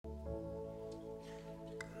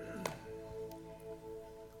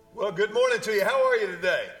Well, good morning to you. How are you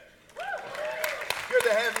today? Good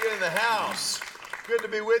to have you in the house. Good to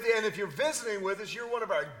be with you. And if you're visiting with us, you're one of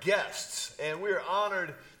our guests. And we are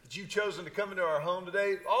honored that you've chosen to come into our home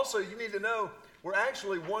today. Also, you need to know we're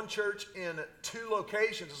actually one church in two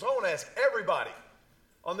locations. So I want to ask everybody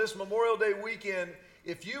on this Memorial Day weekend,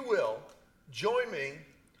 if you will, join me.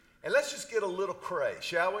 And let's just get a little cray,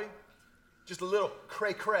 shall we? Just a little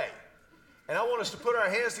cray-cray. And I want us to put our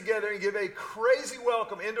hands together and give a crazy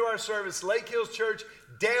welcome into our service, Lake Hills Church,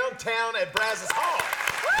 downtown at Brazos Hall.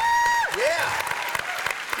 Woo! Yeah.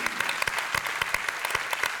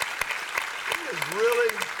 It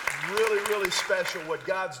is really special what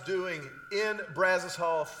God's doing in Brazos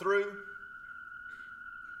Hall through.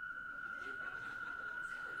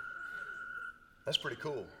 That's pretty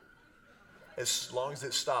cool. As long as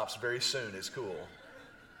it stops very soon, it's cool.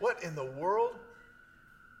 What in the world?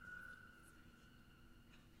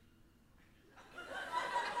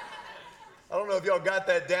 I don't know if y'all got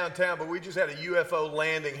that downtown, but we just had a UFO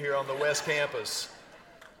landing here on the West Campus.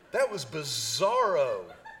 That was bizarro.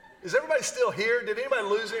 Is everybody still here? Did anybody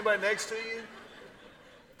lose anybody next to you?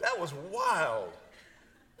 That was wild.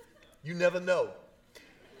 You never know.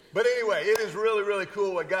 But anyway, it is really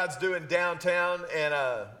cool what God's doing downtown, and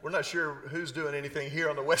we're not sure who's doing anything here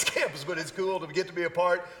on the West Campus, but it's cool to get to be a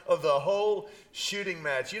part of the whole shooting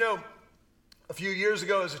match. You know, a few years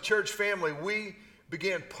ago as a church family, we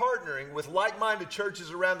began partnering with like-minded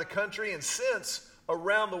churches around the country and since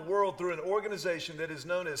around the world through an organization that is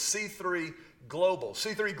known as C3 Global.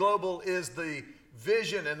 C3 Global is the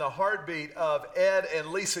vision and the heartbeat of Ed and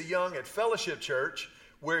Lisa Young at Fellowship Church,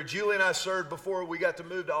 where Julie and I served before we got to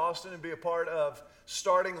move to Austin and be a part of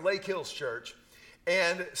starting Lake Hills Church.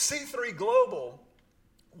 And C3 Global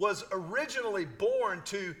was originally born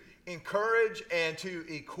to encourage and to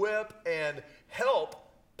equip and help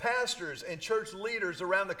pastors and church leaders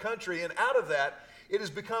around the country. And out of that, it has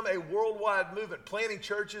become a worldwide movement, planting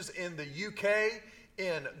churches in the UK,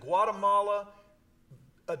 in Guatemala,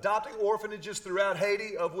 adopting orphanages throughout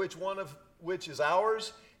Haiti, of which is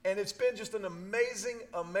ours. And it's been just an amazing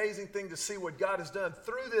thing to see what God has done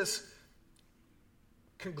through this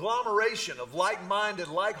conglomeration of like-minded,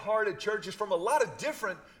 like-hearted churches from a lot of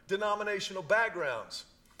different denominational backgrounds.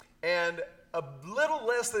 And a little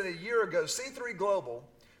less than a year ago, C3 Global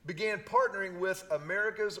began partnering with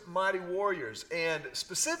America's Mighty Warriors. And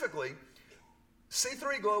specifically,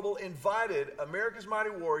 C3 Global invited America's Mighty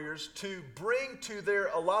Warriors to bring to their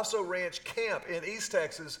Alasso Ranch camp in East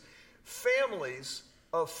Texas families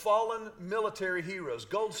of fallen military heroes,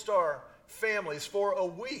 Gold Star families, for a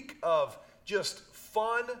week of just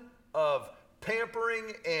fun, of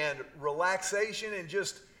pampering and relaxation, and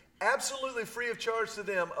just absolutely free of charge to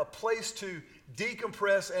them, a place to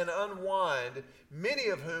decompress and unwind, many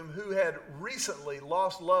of who had recently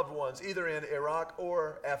lost loved ones, either in Iraq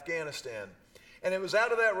or Afghanistan. And it was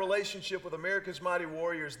out of that relationship with America's Mighty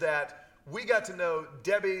Warriors that we got to know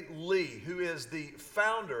Debbie Lee, who is the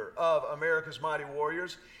founder of America's Mighty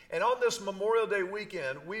Warriors. And on this Memorial Day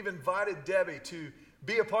weekend, we've invited Debbie to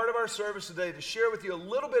be a part of our service today to share with you a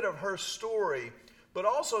little bit of her story, but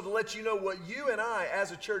also to let you know what you and I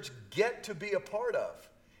as a church get to be a part of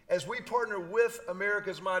as we partner with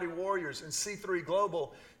America's Mighty Warriors and C3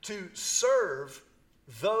 Global to serve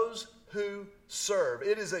those who serve.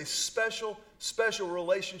 It is a special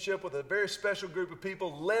relationship with a very special group of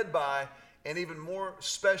people led by an even more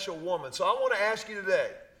special woman. So I want to ask you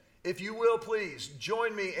today, if you will please,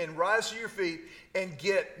 join me and rise to your feet and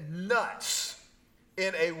get nuts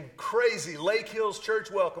in a crazy Lake Hills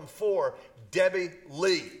Church welcome for Debbie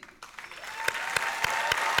Lee.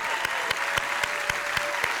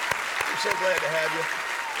 So glad to have you.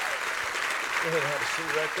 Go ahead and have a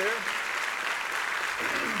seat right there.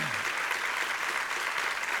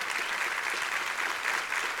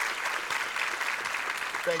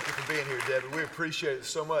 Thank you for being here, Debbie. We appreciate it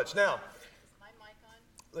so much. Now, is my mic on?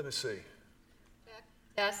 Let me see.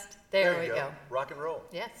 Test. There we go. Rock and roll.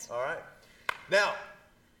 Yes. All right. Now,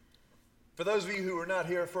 for those of you who were not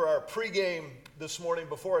here for our pregame this morning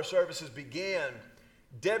before our services began,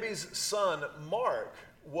 Debbie's son, Mark,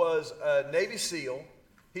 was a Navy SEAL.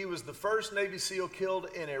 He was the first Navy SEAL killed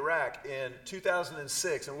in Iraq in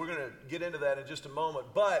 2006, and we're going to get into that in just a moment.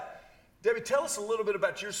 But, Debbie, tell us a little bit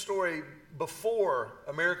about your story before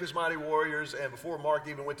America's Mighty Warriors and before Mark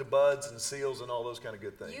even went to Buds and SEALs and all those kind of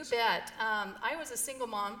good things. You bet. I was a single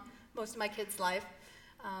mom most of my kids' life.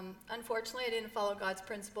 Unfortunately, I didn't follow God's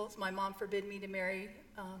principles. My mom forbid me to marry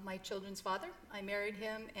my children's father. I married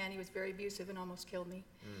him, and he was very abusive and almost killed me.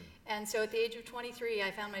 And so at the age of 23,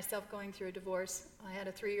 I found myself going through a divorce. I had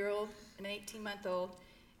a 3-year-old and an 18-month-old,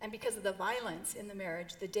 And because of the violence in the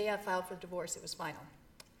marriage, the day I filed for divorce, it was final.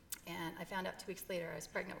 And I found out 2 weeks later I was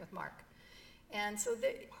pregnant with Mark. And so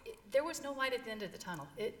there was no light at the end of the tunnel.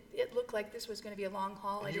 It looked like this was going to be a long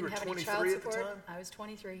haul. And I you didn't were have any 23 child at the support. time? I was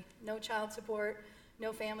 23. No child support,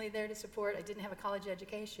 no family there to support. I didn't have a college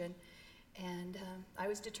education. And I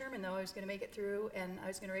was determined, though, I was going to make it through, and I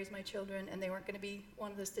was going to raise my children, and they weren't going to be one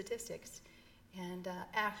of the statistics. And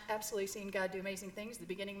absolutely seeing God do amazing things. At the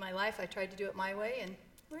beginning of my life, I tried to do it my way, and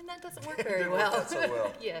that doesn't work very Didn't well. work out so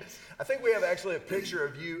well. Yes. I think we have actually a picture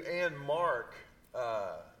of you and Mark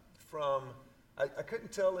from, I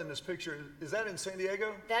couldn't tell in this picture, is that in San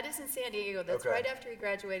Diego? That is in San Diego. That's Okay. right after he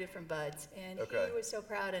graduated from Buds. And Okay. he was so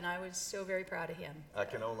proud, and I was so very proud of him. I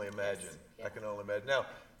can only imagine. Yes. Yeah. I can only imagine. Now,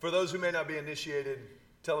 for those who may not be initiated,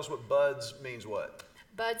 tell us what BUDS means what?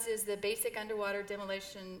 Buds is the basic underwater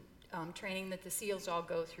demolition training that the SEALs all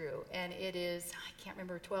go through. And it is, I can't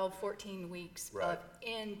remember, 12, 14 weeks Right. of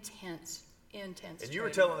intense And you were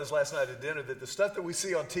training. telling us last night at dinner that the stuff that we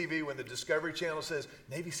see on TV when the Discovery Channel says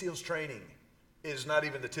Navy SEALs training is not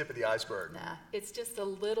even the tip of the iceberg. Nah, it's just a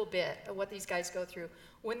little bit of what these guys go through.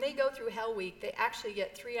 When they go through Hell Week, they actually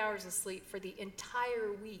get 3 hours of sleep for the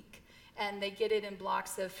entire week. And they get it in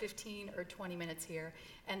blocks of 15 or 20 minutes here.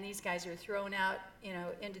 And these guys are thrown out,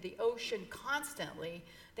 into the ocean constantly.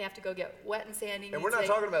 They have to go get wet and sandy. And we're not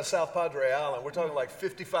talking about South Padre Island. We're talking like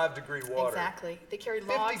 55-degree water. Exactly. They carry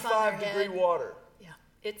logs on their head. 55-degree water. Yeah,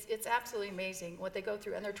 it's absolutely amazing what they go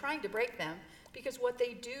through, and they're trying to break them because what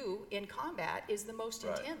they do in combat is the most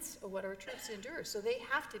Right. intense of what our troops endure. So they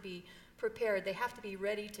have to be prepared. They have to be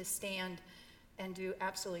ready to stand and do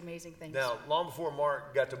absolutely amazing things. Now, long before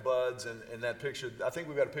Mark got to Buds and that picture, I think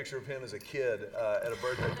we've got a picture of him as a kid at a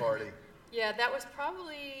birthday party. Yeah, that was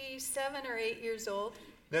probably 7 or 8 years old.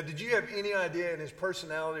 Now, did you have any idea in his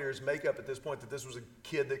personality or his makeup at this point that this was a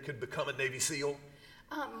kid that could become a Navy SEAL?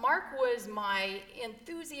 Mark was my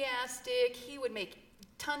enthusiastic. He would make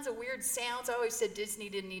tons of weird sounds. I always said Disney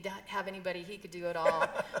didn't need to have anybody. He could do it all.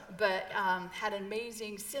 But had an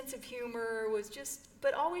amazing sense of humor,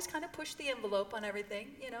 but always kind of pushed the envelope on everything.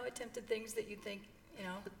 Attempted things that you'd think,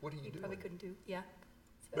 What are you you doing? probably couldn't do. Yeah.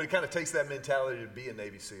 But it kind of takes that mentality to be a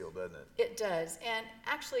Navy SEAL, doesn't it? It does. And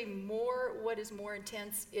actually what is more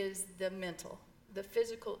intense is the mental. The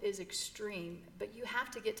physical is extreme, but you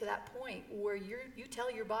have to get to that point where you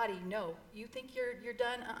tell your body, no, you think you're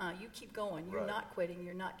done, you keep going. You're Right. not quitting,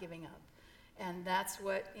 you're not giving up. And that's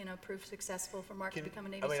what, proved successful for Mark to become a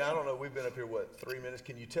Navy SEAL. I don't know, we've been up here, 3 minutes?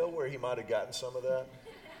 Can you tell where he might have gotten some of that?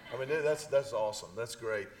 That's awesome. That's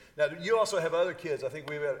great. Now, you also have other kids. I think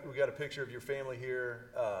we got a picture of your family here.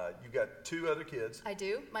 You've got 2 other kids. I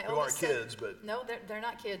do. My Who oldest aren't son- kids, but- No, they're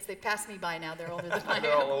not kids. They passed me by now. They're older than I am.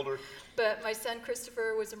 They're all older. But my son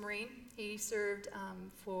Christopher was a Marine. He served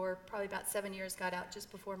for probably about 7 years, got out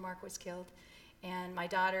just before Mark was killed. And my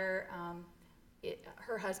daughter,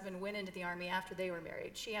 her husband went into the Army after they were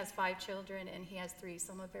married. She has 5 children, and he has 3,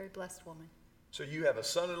 so I'm a very blessed woman. So you have a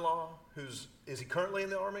son-in-law is he currently in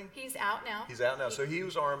the Army? He's out now. He's out now. So he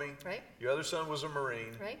was Army. Right. Your other son was a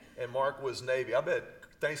Marine. Right. And Mark was Navy. I bet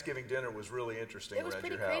Thanksgiving dinner was really interesting It was around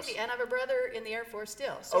pretty your house. crazy, and I have a brother in the Air Force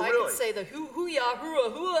still, so Oh, I really? could say the hoo-ya,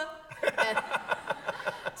 hoo-ah.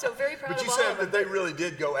 And so very proud But of you all said of that them. they really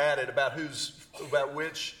did go at it about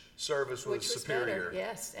which service was Which was superior. better,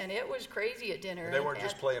 yes, and it was crazy at dinner. And they weren't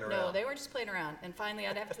just playing around. No, they weren't just playing around. And finally,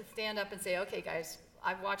 I'd have to stand up and say, "Okay, guys,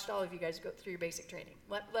 I've watched all of you guys go through your basic training.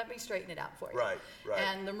 Let me straighten it out for you." Right.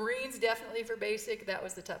 And the Marines definitely for basic. That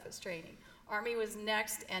was the toughest training. Army was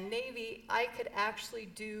next, and Navy. I could actually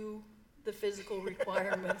do the physical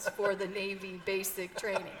requirements for the Navy basic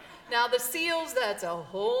training. Now the SEALs, that's a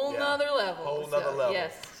whole Yeah, nother level. whole nother level.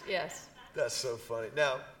 Yes. That's so funny.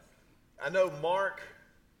 Now, I know Mark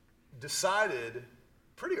decided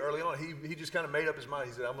pretty early on, he just kind of made up his mind.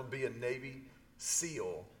 He said, I'm going to be a Navy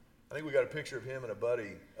SEAL. I think we got a picture of him and a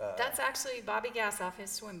buddy. That's actually Bobby Gassoff, his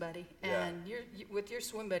swim buddy. Yeah. And with your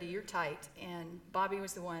swim buddy, you're tight. And Bobby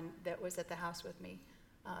was the one that was at the house with me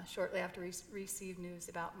shortly after we received news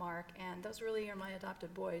about Mark. And those really are my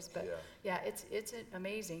adopted boys. But yeah, it's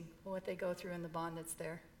amazing what they go through and the bond that's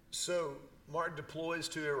there. So Mark deploys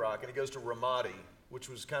to Iraq, and he goes to Ramadi, which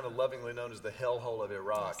was kind of lovingly known as the hellhole of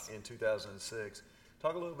Iraq Yes. in 2006.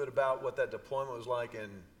 Talk a little bit about what that deployment was like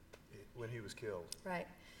and when he was killed. Right.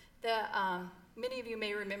 Many of you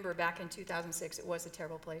may remember back in 2006, it was a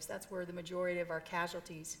terrible place. That's where the majority of our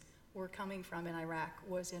casualties were coming from in Iraq,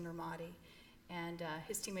 was in Ramadi. And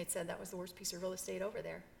his teammates said that was the worst piece of real estate over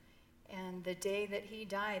there. And the day that he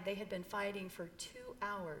died, they had been fighting for 2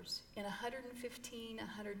 hours in 115,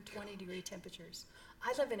 120 degree temperatures.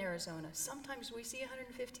 I live in Arizona. Sometimes we see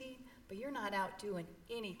 115, but you're not out doing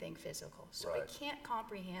anything physical. So I can't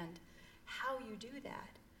comprehend how you do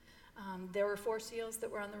that. There were 4 SEALs that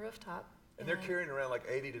were on the rooftop. And they're carrying around like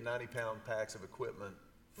 80 to 90 pound packs of equipment,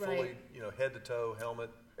 fully, Right. Head to toe, helmet,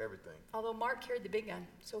 everything. Although Mark carried the big gun,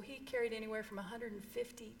 so he carried anywhere from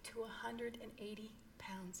 150 to 180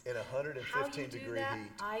 pounds. In 115 degree that, heat.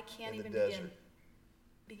 I can't in even the desert.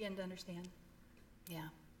 begin to understand. Yeah,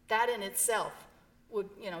 that in itself would,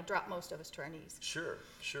 drop most of us to our knees. Sure.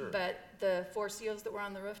 But the 4 SEALs that were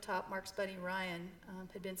on the rooftop, Mark's buddy Ryan,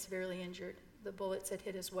 had been severely injured. The bullets had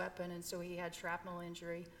hit his weapon, and so he had shrapnel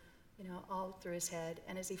injury, all through his head.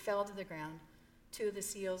 And as he fell to the ground, 2 of the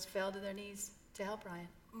SEALs fell to their knees to help Ryan.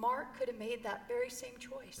 Mark could have made that very same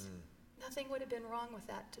choice. Nothing would have been wrong with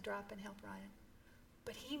that, to drop and help Ryan.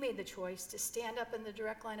 But he made the choice to stand up in the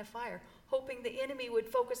direct line of fire, hoping the enemy would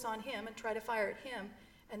focus on him and try to fire at him,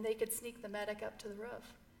 and they could sneak the medic up to the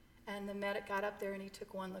roof. And the medic got up there and he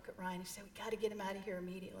took one look at Ryan. He said, "We got to get him out of here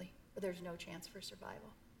immediately, or there's no chance for survival."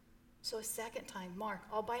 So a second time, Mark,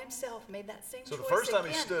 all by himself, made that same choice. So the first time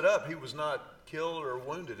again. he stood up, he was not killed or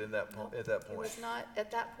wounded at that point. He was not at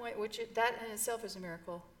that point, that in itself is a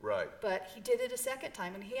miracle. Right. But he did it a second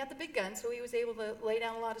time, and he had the big gun, so he was able to lay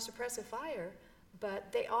down a lot of suppressive fire.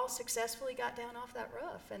 But they all successfully got down off that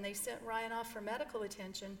roof, and they sent Ryan off for medical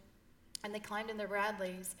attention, and they climbed in their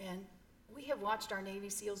Bradleys. And we have watched our Navy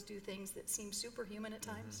SEALs do things that seem superhuman at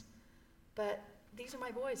times, but these are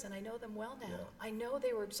my boys, and I know them well now. Yeah. I know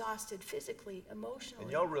they were exhausted physically, emotionally.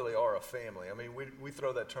 And y'all really are a family. I mean, we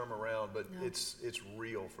throw that term around, but No. it's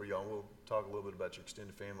real for y'all. We'll talk a little bit about your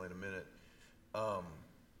extended family in a minute.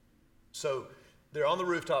 So they're on the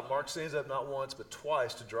rooftop. Mark stands up not once, but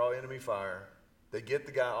twice to draw enemy fire. They get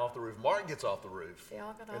the guy off the roof. Mark gets off the roof. They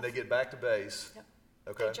all got off. And they get back to base. Yep.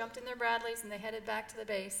 Okay. They jumped in their Bradleys and they headed back to the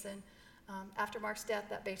base. And after Mark's death,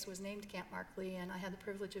 that base was named Camp Mark Lee, and I had the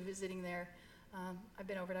privilege of visiting there. I've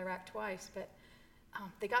been over to Iraq twice, but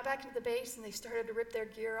they got back into the base and they started to rip their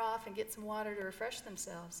gear off and get some water to refresh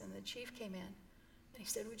themselves. And the chief came in and he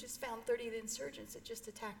said, "We just found 30 of the insurgents that just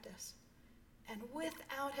attacked us." And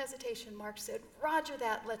without hesitation, Mark said, "Roger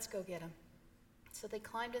that, let's go get them." So they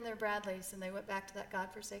climbed in their Bradleys and they went back to that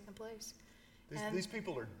godforsaken place. These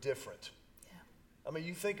people are different. Yeah. I mean,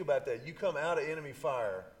 you think about that. You come out of enemy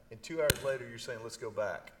fire, and 2 hours later, you're saying, "Let's go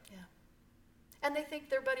back." Yeah. And they think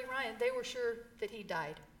their buddy Ryan, they were sure that he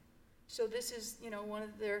died. So this is, one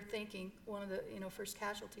of their thinking, one of the, first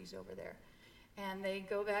casualties over there. And they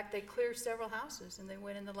go back, they clear several houses, and they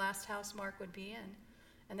went in the last house Mark would be in.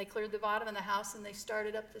 And they cleared the bottom of the house, and they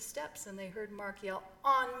started up the steps, and they heard Mark yell,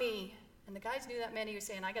 "On me!" And the guys knew that meant he was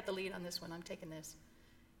saying, "I got the lead on this one, I'm taking this."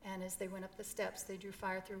 And as they went up the steps, they drew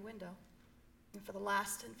fire through a window. And for the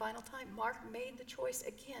last and final time, Mark made the choice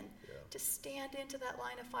again to stand into that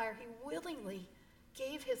line of fire. He willingly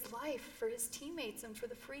gave his life for his teammates and for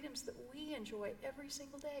the freedoms that we enjoy every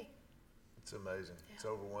single day. It's amazing. Yeah. It's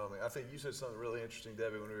overwhelming. I think you said something really interesting,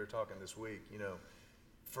 Debbie, when we were talking this week.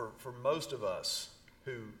 For most of us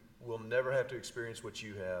who will never have to experience what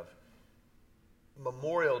you have,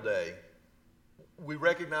 Memorial Day, we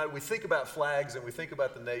think about flags and we think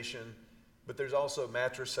about the nation, but there's also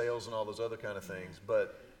mattress sales and all those other kind of things.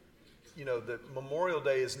 But, the Memorial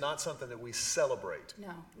Day is not something that we celebrate.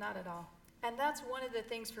 No, not at all. And that's one of the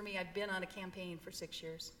things for me. I've been on a campaign for 6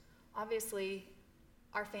 years. Obviously,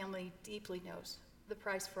 our family deeply knows the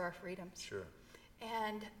price for our freedoms. Sure.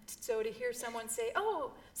 And so to hear someone say,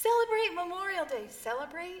 "Oh, celebrate Memorial Day."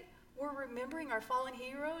 Celebrate? We're remembering our fallen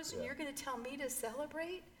heroes, and you're going to tell me to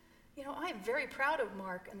celebrate? I am very proud of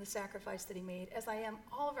Mark and the sacrifice that he made, as I am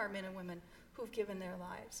all of our men and women who've given their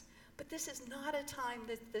lives. But this is not a time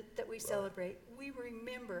that we celebrate. We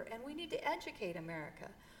remember, and we need to educate America.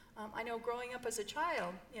 I know growing up as a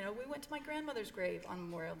child, we went to my grandmother's grave on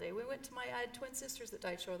Memorial Day. I had twin sisters that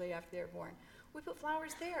died shortly after they were born. We put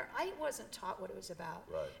flowers there. I wasn't taught what it was about.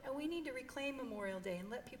 Right. And we need to reclaim Memorial Day and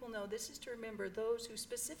let people know this is to remember those who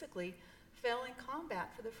specifically fell in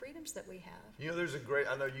combat for the freedoms that we have. There's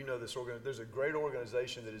I know you know this there's a great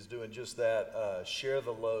organization that is doing just that, Share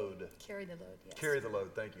the Load. Carry the load, yes. Carry the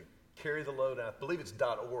Load, thank you. Carry the Load, and I believe it's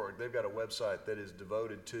 .org. They've got a website that is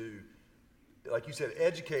devoted to, like you said,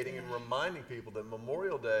 educating and reminding people that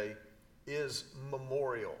Memorial Day is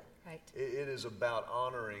memorial. Right. It is about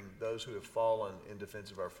honoring those who have fallen in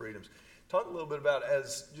defense of our freedoms. Talk a little bit about,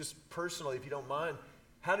 as just personally, if you don't mind,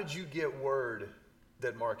 how did you get word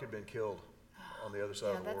that Mark had been killed on the other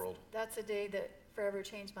side of the world? That's a day that forever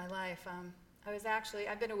changed my life.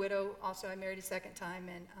 I've been a widow also. I married a second time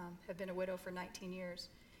and have been a widow for 19 years.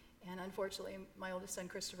 And unfortunately, my oldest son,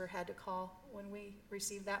 Christopher, had to call. When we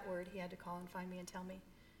received that word, he had to call and find me and tell me.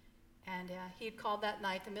 And he had called that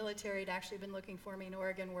night. The military had actually been looking for me in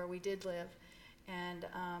Oregon, where we did live. And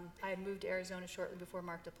I had moved to Arizona shortly before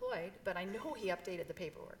Mark deployed, but I know he updated the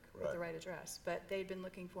paperwork with the right address. But they'd been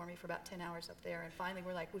looking for me for about 10 hours up there, and finally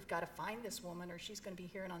we're like, we've got to find this woman or she's going to be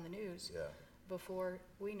hearing on the news before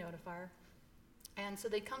we notify her. And so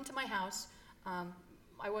they come to my house.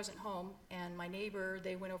 I wasn't home, and my neighbor,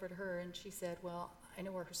 they went over to her, and she said, well, I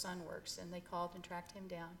know where her son works, and they called and tracked him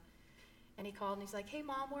down. And he called, and he's like, hey,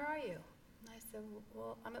 Mom, where are you? And I said,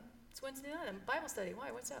 well, I'm at Wednesday night. I'm at Bible study.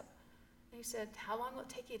 Why? What's up? And he said, how long will it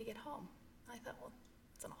take you to get home? And I thought, well,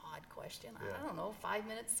 it's an odd question. I don't know, 5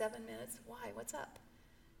 minutes, 7 minutes. Why? What's up?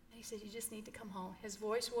 And he said, you just need to come home. His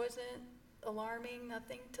voice wasn't alarming,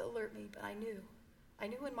 nothing to alert me, but I knew. I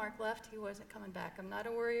knew when Mark left, he wasn't coming back. I'm not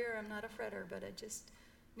a worrier, I'm not a fretter, but I just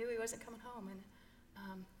knew he wasn't coming home.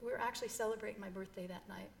 And we were actually celebrating my birthday that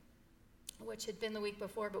night, which had been the week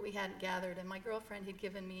before, but we hadn't gathered. And my girlfriend had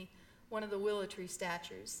given me one of the willow tree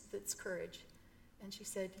statues that's courage. And she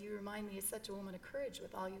said, you remind me of such a woman of courage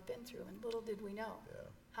with all you've been through. And little did we know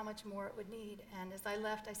how much more it would need. And as I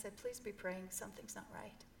left, I said, please be praying, something's not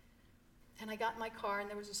right. And I got in my car, and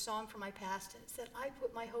there was a song from my past, and it said, I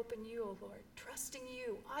put my hope in you, O Lord, trusting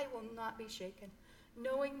you, I will not be shaken.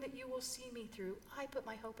 Knowing that you will see me through, I put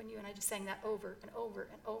my hope in you. And I just sang that over and over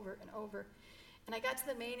and over and over. And I got to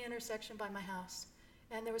the main intersection by my house,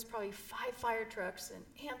 and there was probably 5 fire trucks and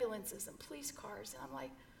ambulances and police cars. And I'm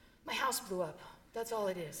like, my house blew up. That's all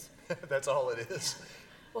it is. That's all it is. Yeah.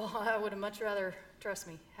 Well, I would have much rather, trust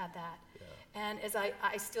me, had that. Yeah. And as I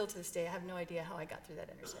still to this day, I have no idea how I got through that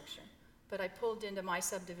intersection. But I pulled into my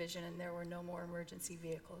subdivision, and there were no more emergency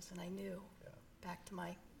vehicles. And I knew, back to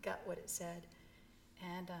my gut, what it said.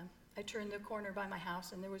 And I turned the corner by my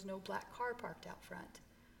house, and there was no black car parked out front.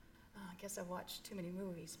 I guess I watched too many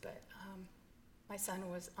movies, but my son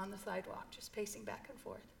was on the sidewalk just pacing back and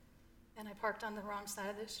forth. And I parked on the wrong side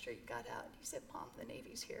of the street, got out, and he said, Mom, the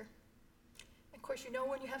Navy's here. And of course, you know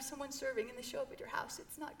when you have someone serving and they show up at your house,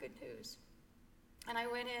 it's not good news. And I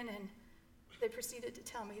went in, and they proceeded to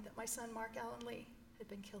tell me that my son, Mark Allen Lee, had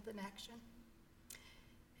been killed in action.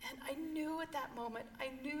 And I knew at that moment, I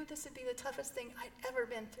knew this would be the toughest thing I'd ever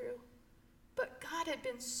been through. But God had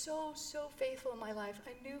been so, so faithful in my life.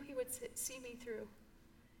 I knew he would see me through.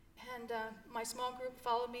 And my small group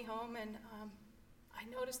followed me home, and I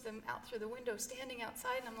noticed them out through the window, standing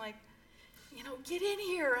outside, and I'm like, you know, get in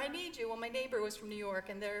here, I need you. Well, my neighbor was from New York,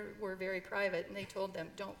 and they were very private, and they told them,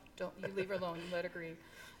 don't, you leave her alone, you let her grieve.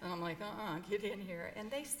 And I'm like, get in here. And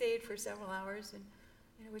they stayed for several hours, and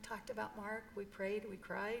we talked about Mark, we prayed, we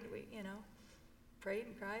cried, we prayed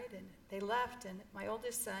and cried, and they left. And my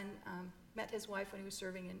oldest son met his wife when he was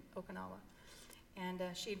serving in Okinawa, and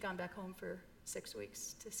she had gone back home for 6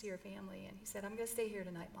 weeks to see her family, and he said, I'm going to stay here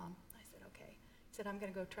tonight, Mom. I said, okay. He said, I'm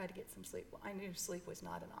going to go try to get some sleep. Well, I knew sleep was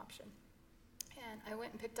not an option. And I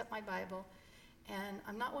went and picked up my Bible, and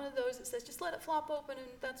I'm not one of those that says, just let it flop open and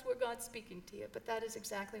that's where God's speaking to you, but that is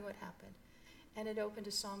exactly what happened. And it opened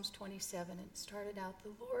to Psalms 27, and it started out, the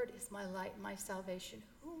Lord is my light and my salvation.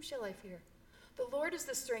 Whom shall I fear? The Lord is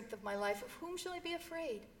the strength of my life. Of whom shall I be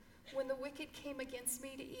afraid? When the wicked came against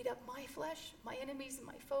me to eat up my flesh, my enemies and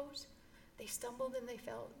my foes, they stumbled and they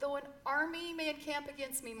fell. Though an army may encamp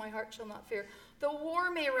against me, my heart shall not fear. Though war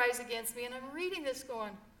may rise against me, and I'm reading this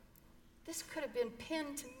going, this could have been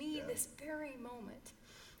pinned to me this very moment.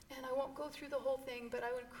 And I won't go through the whole thing, but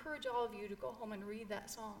I would encourage all of you to go home and read that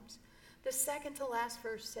Psalms. The second to last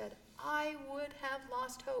verse said, I would have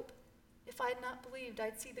lost hope if I had not believed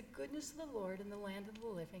I'd see the goodness of the Lord in the land of the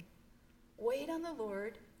living. Wait on the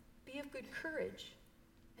Lord, be of good courage,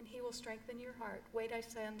 and he will strengthen your heart. Wait, I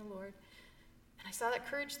say, on the Lord. And I saw that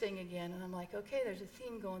courage thing again, and I'm like, okay, there's a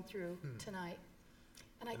theme going through tonight.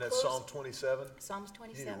 And that's Psalm 27? Psalms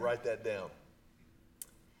 27. You need to write that down.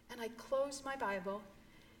 And I closed my Bible,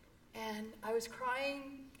 and I was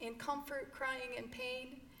crying in comfort, crying in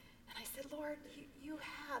pain. And I said, Lord,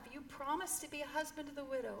 you promised to be a husband to the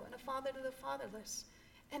widow and a father to the fatherless.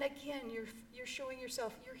 And again, you're showing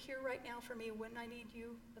yourself, you're here right now for me when I need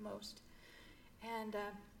you the most. And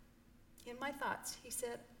in my thoughts, he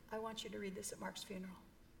said, I want you to read this at Mark's funeral.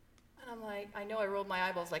 And I'm like, I know I rolled my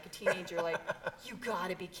eyeballs like a teenager, like, you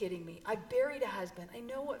gotta be kidding me. I buried a husband. I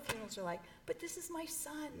know what funerals are like, but this is my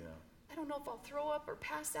son. Yeah. I don't know if I'll throw up or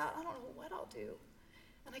pass out. I don't know what I'll do.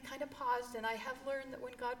 And I kind of paused, and I have learned that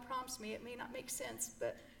when God prompts me, it may not make sense,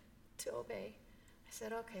 but to obey. I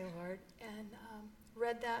said, okay, Lord, and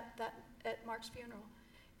read that at Mark's funeral.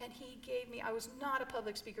 And he gave me, I was not a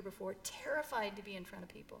public speaker before, terrified to be in front of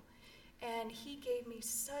people. And he gave me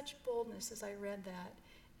such boldness as I read that.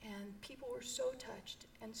 And people were so touched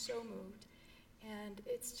and so moved. And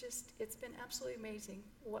it's been absolutely amazing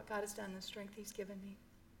what God has done, the strength he's given me.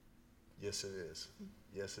 Yes, it is.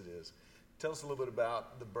 Yes, it is. Tell us a little bit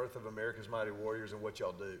about the birth of America's Mighty Warriors and what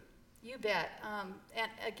y'all do. You bet. And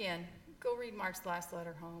again, go read Mark's last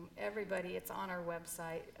letter home. Everybody, it's on our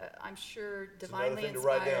website. I'm sure divinely It's another thing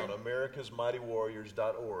inspired. to write down,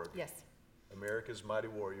 americasmightywarriors.org. Yes.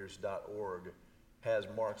 americasmightywarriors.org has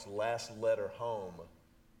Mark's last letter home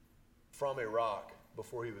from Iraq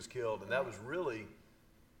before he was killed. And that was really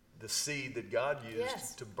the seed that God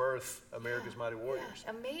used to birth America's Mighty Warriors.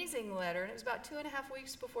 Yeah. Amazing letter. And it was about 2.5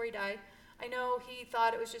 weeks before he died. I know he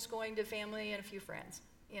thought it was just going to family and a few friends.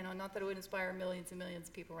 Not that it would inspire millions and millions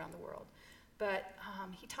of people around the world. But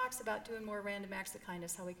he talks about doing more random acts of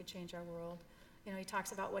kindness, how we could change our world. He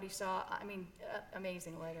talks about what he saw.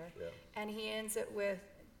 Amazing letter. Yeah. And he ends it with,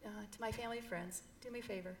 to my family and friends, do me a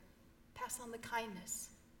favor. Pass on the kindness,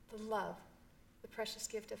 the love, the precious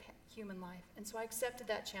gift of human life. And so I accepted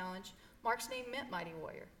that challenge. Mark's name meant Mighty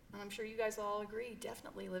Warrior. And I'm sure you guys all agree,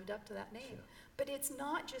 definitely lived up to that name. Yeah. But it's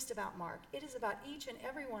not just about Mark. It is about each and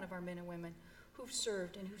every one of our men and women who've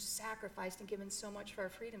served and who've sacrificed and given so much for our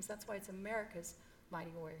freedoms. That's why it's America's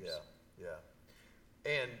Mighty Warriors. Yeah,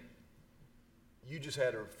 yeah. And you just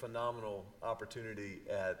had a phenomenal opportunity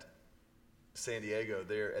at San Diego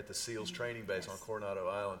there at the SEALs training base on Coronado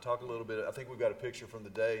Island. Talk a little bit. I think we've got a picture from the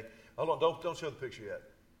day. Hold on, don't show the picture yet.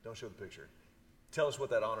 Don't show the picture. Tell us what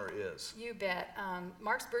that honor is. You bet.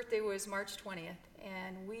 Mark's birthday was March 20th,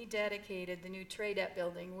 and we dedicated the new Tradet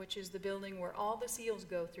building, which is the building where all the SEALs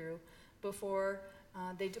go through before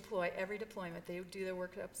they deploy. Every deployment, they do their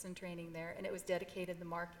workups and training there, and it was dedicated the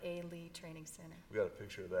Mark A. Lee Training Center. We got a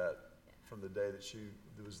picture of that from the day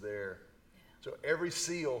that was there. So every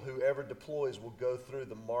SEAL who ever deploys will go through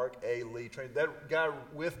the Mark A. Lee training. That guy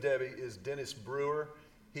with Debbie is Dennis Brewer.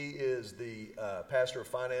 He is the pastor of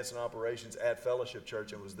finance and operations at Fellowship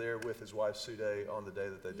Church and was there with his wife, Sude, on the day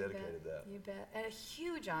that they dedicated that. You bet. And a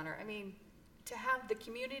huge honor. I mean, to have the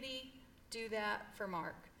community do that for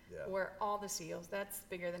Mark, or all the SEALs, that's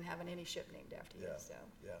bigger than having any ship named after you. So.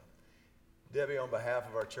 Yeah. Debbie, on behalf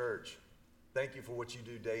of our church, thank you for what you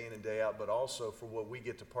do day in and day out, but also for what we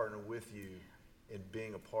get to partner with you in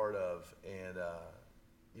being a part of. And,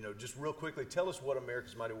 just real quickly, tell us what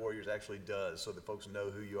America's Mighty Warriors actually does so that folks know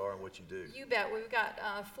who you are and what you do. You bet. We've got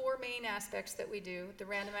 4 main aspects that we do. The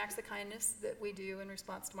random acts of kindness that we do in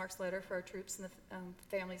response to Mark's letter for our troops and the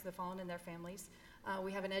families of the fallen and their families.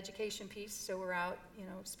 We have an education piece, so we're out,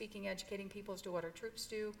 speaking, educating people as to what our troops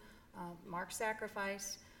do, Mark's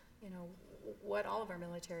sacrifice, what all of our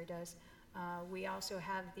military does. We also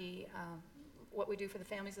have what we do for the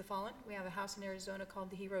families of the fallen. We have a house in Arizona called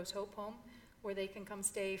the Heroes Hope Home, where they can come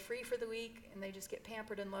stay free for the week, and they just get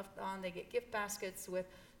pampered and left on. They get gift baskets with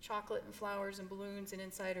chocolate and flowers and balloons, and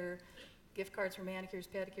inside are gift cards for manicures,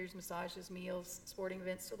 pedicures, massages, meals, sporting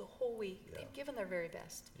events. So the whole week, they've given their very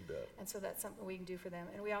best. You bet. And so that's something we can do for them.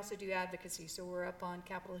 And we also do advocacy. So we're up on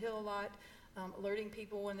Capitol Hill a lot, alerting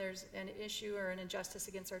people when there's an issue or an injustice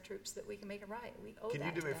against our troops that we can make it right. We owe that to them.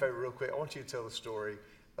 Can you do me a favor real quick? I want you to tell the story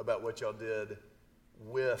about what y'all did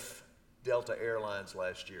with Delta Airlines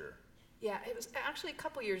last year. Yeah, it was actually a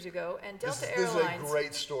couple years ago, and Delta Airlines. This is a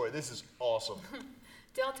great story. This is awesome.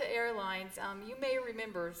 Delta Airlines, you may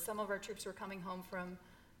remember some of our troops were coming home from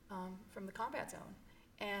the combat zone,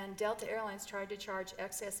 and Delta Airlines tried to charge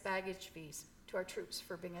excess baggage fees to our troops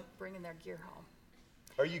for bringing their gear home.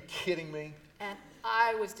 Are you kidding me? And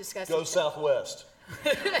I was discussing. Go Southwest.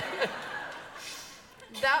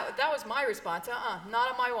 That was my response.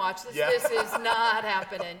 Not on my watch. This is not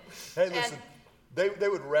happening. Hey, listen. They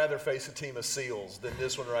would rather face a team of SEALs than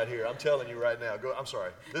this one right here. I'm telling you right now. I'm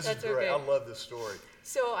sorry. This is great. Okay. I love this story.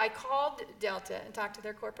 So I called Delta and talked to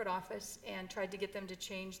their corporate office and tried to get them to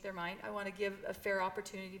change their mind. I want to give a fair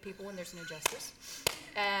opportunity to people when there's an injustice.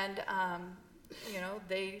 And,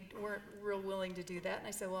 they weren't real willing to do that. And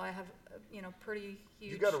I said, well, I have, pretty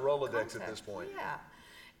huge. You got a Rolodex contact at this point. Yeah.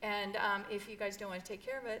 And if you guys don't want to take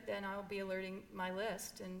care of it, then I'll be alerting my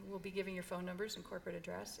list, and we'll be giving your phone numbers and corporate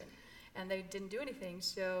address. And they didn't do anything,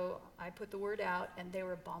 so I put the word out, and they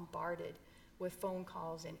were bombarded with phone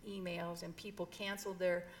calls and emails, and people canceled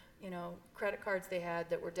their, credit cards they had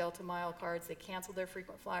that were Delta Mile cards. They canceled their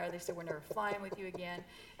frequent flyer. They said, we're never flying with you again.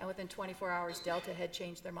 And within 24 hours, Delta had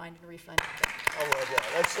changed their mind and refunded them. I love that.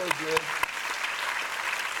 That's so good.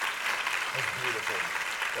 That's beautiful.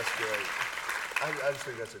 That's great. I just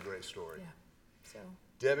think that's a great story. Yeah. So.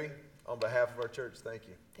 Debbie, on behalf of our church, thank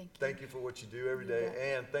you. Thank you. Thank you for what you do every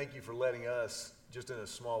day, and thank you for letting us just in a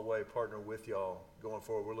small way, partner with y'all going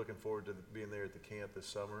forward. We're looking forward to being there at the camp this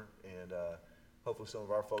summer, and hopefully some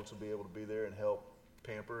of our folks will be able to be there and help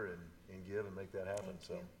pamper and give and make that happen.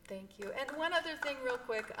 Thank you. And one other thing real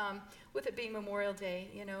quick, with it being Memorial Day,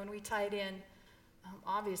 and we tied in,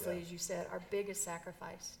 obviously, as you said, our biggest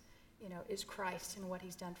sacrifice, is Christ and what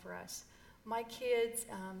he's done for us. My kids,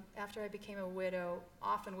 after I became a widow,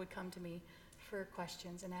 often would come to me for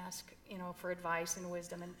questions and ask, for advice and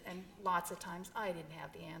wisdom, and lots of times I didn't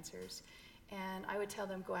have the answers. And I would tell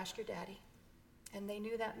them, go ask your daddy. And they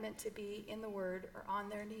knew that meant to be in the Word or on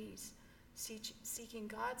their knees, seeking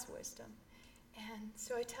God's wisdom. And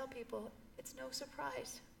so I tell people, it's no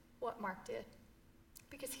surprise what Mark did,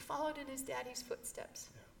 because he followed in his daddy's footsteps.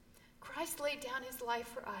 Yeah. Christ laid down his life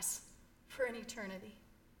for us for an eternity.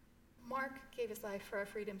 Mark gave his life for our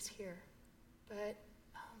freedoms here, but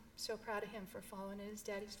I'm so proud of him for following in his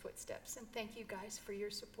daddy's footsteps. And thank you guys for your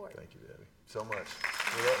support. Thank you, Debbie, so much.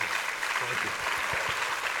 Thank you.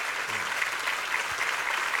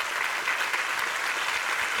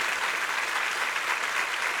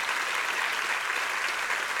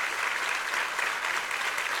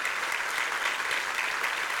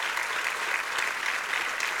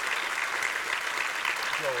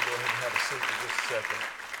 Y'all will go ahead and have a seat for just a second.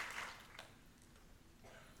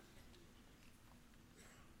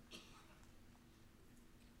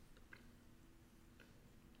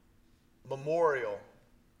 Memorial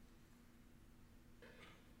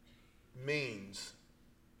means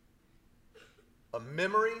a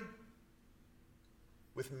memory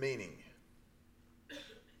with meaning.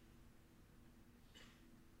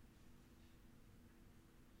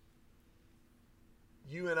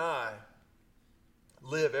 You and I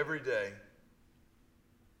live every day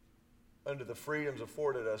under the freedoms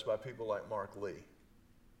afforded us by people like Mark Lee.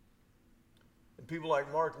 And people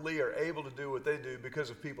like Mark Lee are able to do what they do because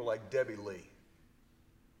of people like Debbie Lee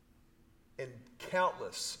and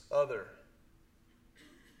countless other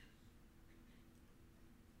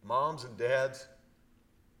moms and dads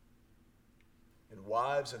and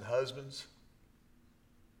wives and husbands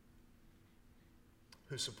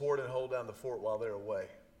who support and hold down the fort while they're away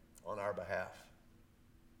on our behalf.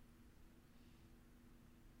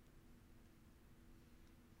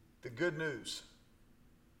 The good news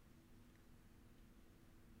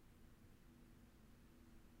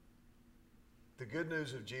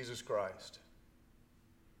of Jesus Christ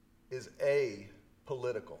is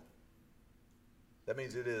apolitical. That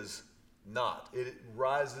means it is not. It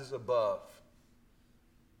rises above.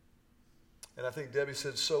 And I think Debbie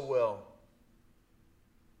said so well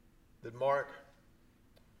that Mark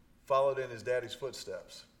followed in his daddy's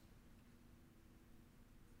footsteps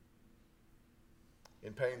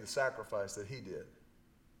in paying the sacrifice that he did.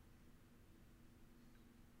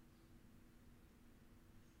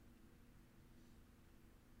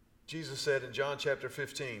 Jesus said in John chapter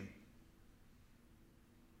 15,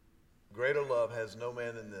 greater love has no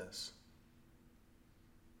man than this,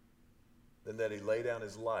 than that he lay down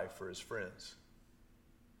his life for his friends.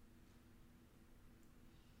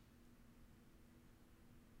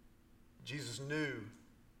 Jesus knew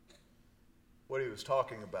what he was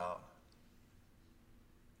talking about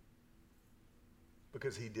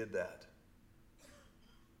because he did that.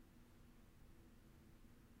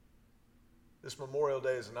 This Memorial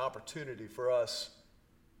Day is an opportunity for us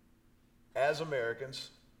as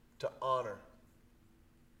Americans to honor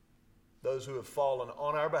those who have fallen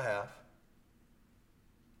on our behalf.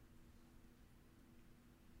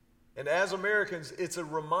 And as Americans, it's a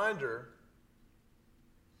reminder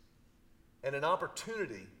and an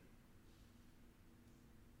opportunity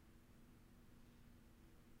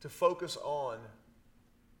to focus on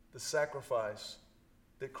the sacrifice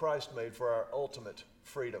that Christ made for our ultimate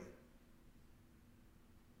freedom.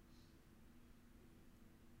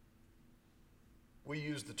 We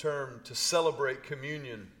use the term to celebrate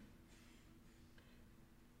communion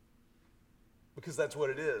because that's what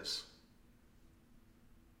it is.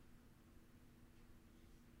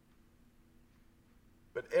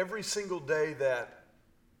 But every single day that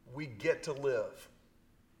we get to live,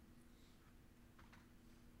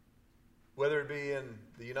 whether it be in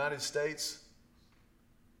the United States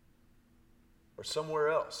or somewhere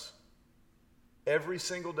else, every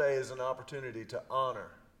single day is an opportunity to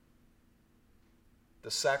honor the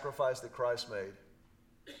sacrifice that Christ made,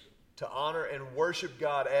 to honor and worship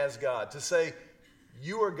God as God, to say,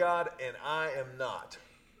 you are God and I am not.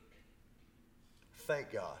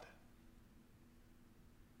 Thank God.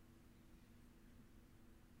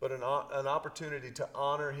 But an opportunity to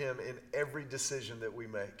honor him in every decision that we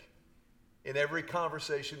make, in every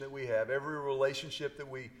conversation that we have, every relationship that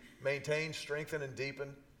we maintain, strengthen, and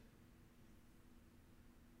deepen,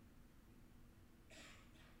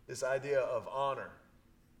 this idea of honor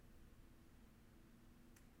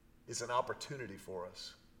is an opportunity for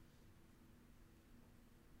us.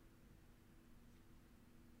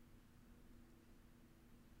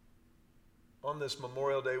 On this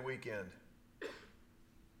Memorial Day weekend,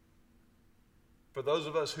 for those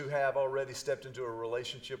of us who have already stepped into a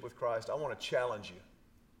relationship with Christ, I want to challenge you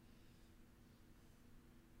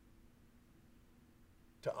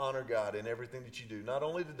to honor God in everything that you do, not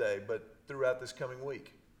only today, but throughout this coming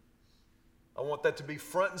week. I want that to be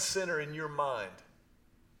front and center in your mind.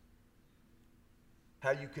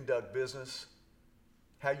 How you conduct business,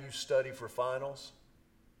 how you study for finals.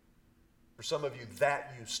 For some of you,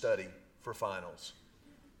 that you study for finals.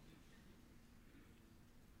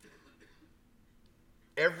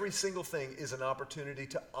 Every single thing is an opportunity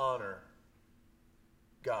to honor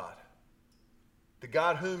God. The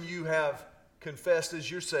God whom you have confessed as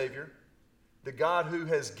your Savior, the God who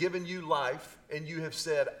has given you life, and you have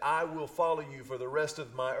said, I will follow you for the rest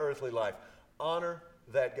of my earthly life. Honor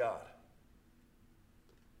that God.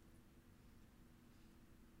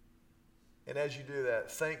 And as you do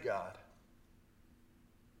that, thank God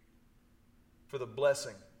for the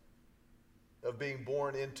blessing of being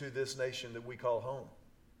born into this nation that we call home.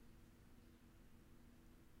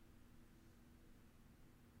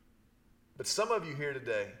 But some of you here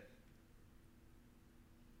today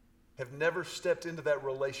have never stepped into that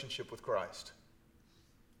relationship with Christ.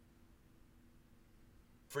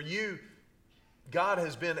 For you, God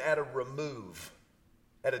has been at a remove,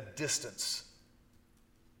 at a distance.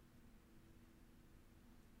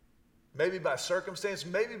 Maybe by circumstance,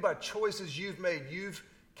 maybe by choices you've made, you've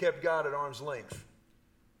kept God at arm's length.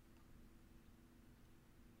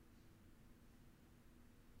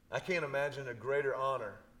 I can't imagine a greater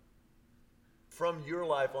honor from your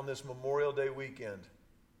life on this Memorial Day weekend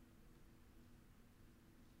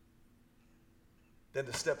than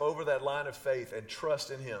to step over that line of faith and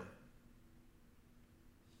trust in Him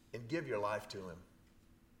and give your life to Him.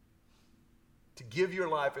 To give your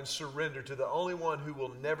life and surrender to the only one who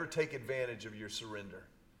will never take advantage of your surrender.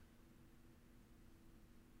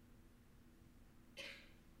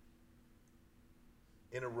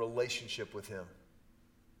 In a relationship with Him.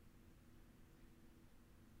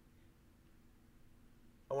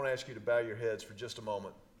 I want to ask you to bow your heads for just a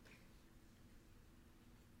moment.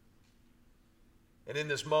 And in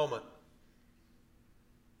this moment,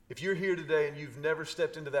 if you're here today and you've never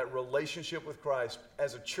stepped into that relationship with Christ,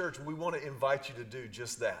 as a church, we want to invite you to do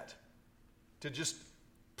just that. To just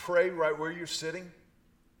pray right where you're sitting.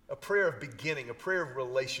 A prayer of beginning, a prayer of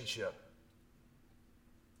relationship.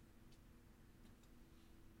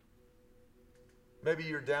 Maybe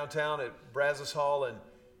you're downtown at Brazos Hall and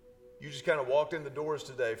you just kind of walked in the doors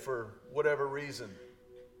today for whatever reason.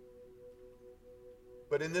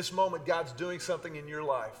 But in this moment, God's doing something in your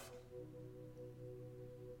life.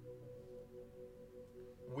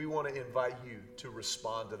 We want to invite you to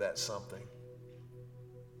respond to that something.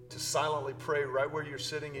 To silently pray right where you're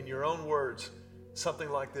sitting in your own words, something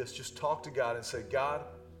like this. Just talk to God and say, God,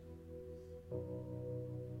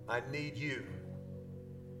 I need you.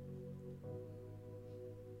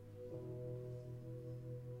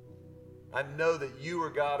 I know that you are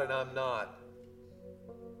God and I'm not.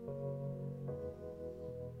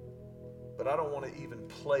 But I don't want to even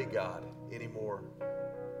play God anymore.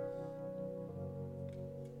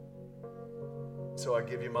 So I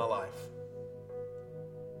give you my life.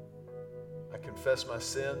 I confess my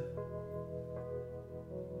sin.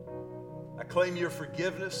 I claim your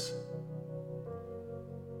forgiveness.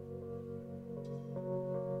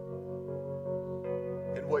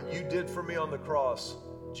 And what you did for me on the cross,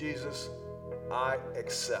 Jesus, I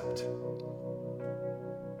accept.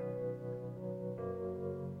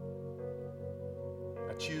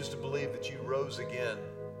 I choose to believe that you rose again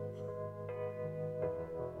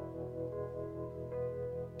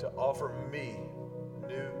to offer me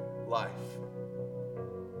new life.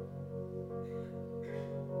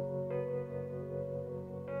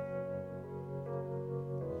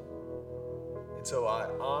 And so I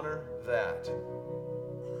honor that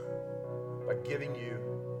by giving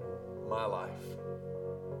you my life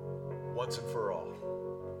once and for all.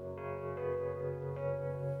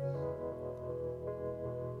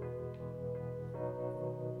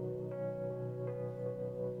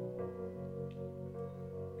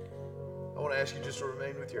 I want to ask you just to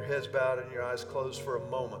remain with your heads bowed and your eyes closed for a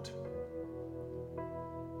moment.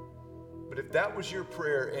 But if that was your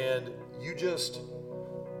prayer and you just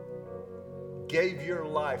gave your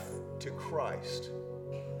life to Christ,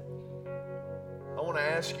 I want to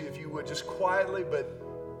ask you if you would just quietly but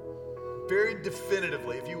very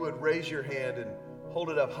definitively, if you would raise your hand and hold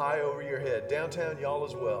it up high over your head. Downtown, y'all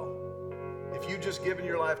as well. If you've just given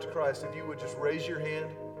your life to Christ, if you would just raise your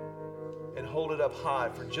hand and hold it up high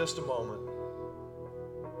for just a moment.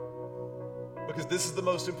 Because this is the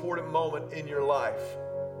most important moment in your life.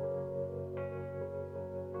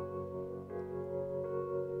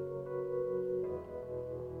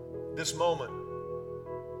 This moment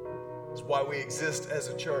is why we exist as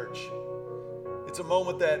a church. It's a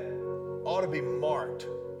moment that ought to be marked,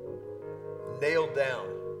 nailed down.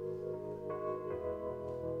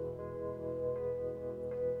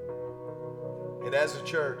 And as a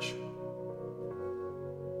church,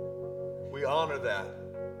 we honor that.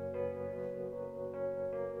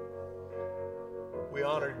 We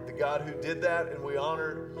honor the God who did that, and we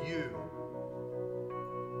honor you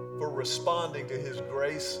for responding to his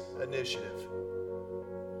grace initiative.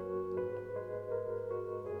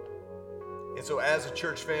 And so as a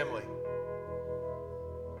church family,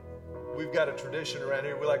 we've got a tradition around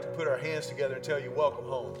here. We like to put our hands together and tell you, welcome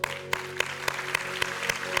home.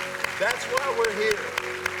 That's why we're here.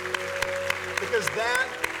 Because that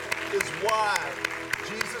is why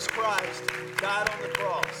Jesus Christ died on the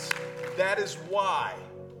cross. That is why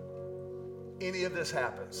any of this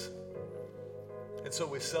happens. And so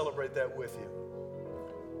we celebrate that with you.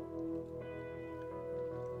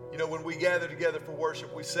 You know, when we gather together for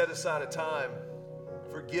worship, we set aside a time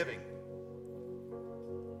for giving.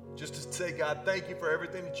 Just to say, God, thank you for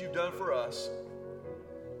everything that you've done for us.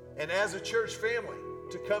 And as a church family,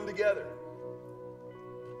 to come together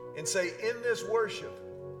and say, in this worship,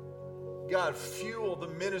 God, fuel the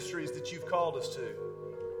ministries that you've called us to.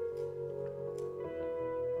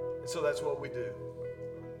 And so that's what we do.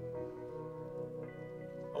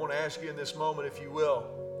 I want to ask you in this moment, if you will,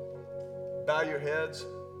 bow your heads.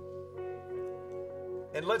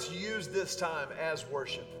 And let's use this time as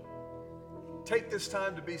worship. Take this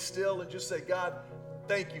time to be still and just say, God,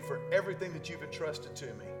 thank you for everything that you've entrusted to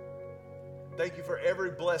me. Thank you for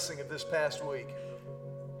every blessing of this past week.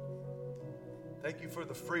 Thank you for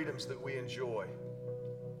the freedoms that we enjoy.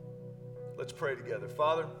 Let's pray together.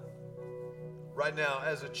 Father, right now,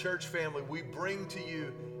 as a church family, we bring to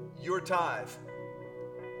you your tithe.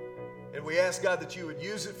 And we ask, God, that you would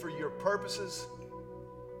use it for your purposes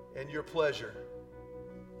and your pleasure.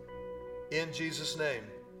 In Jesus' name,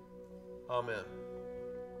 amen.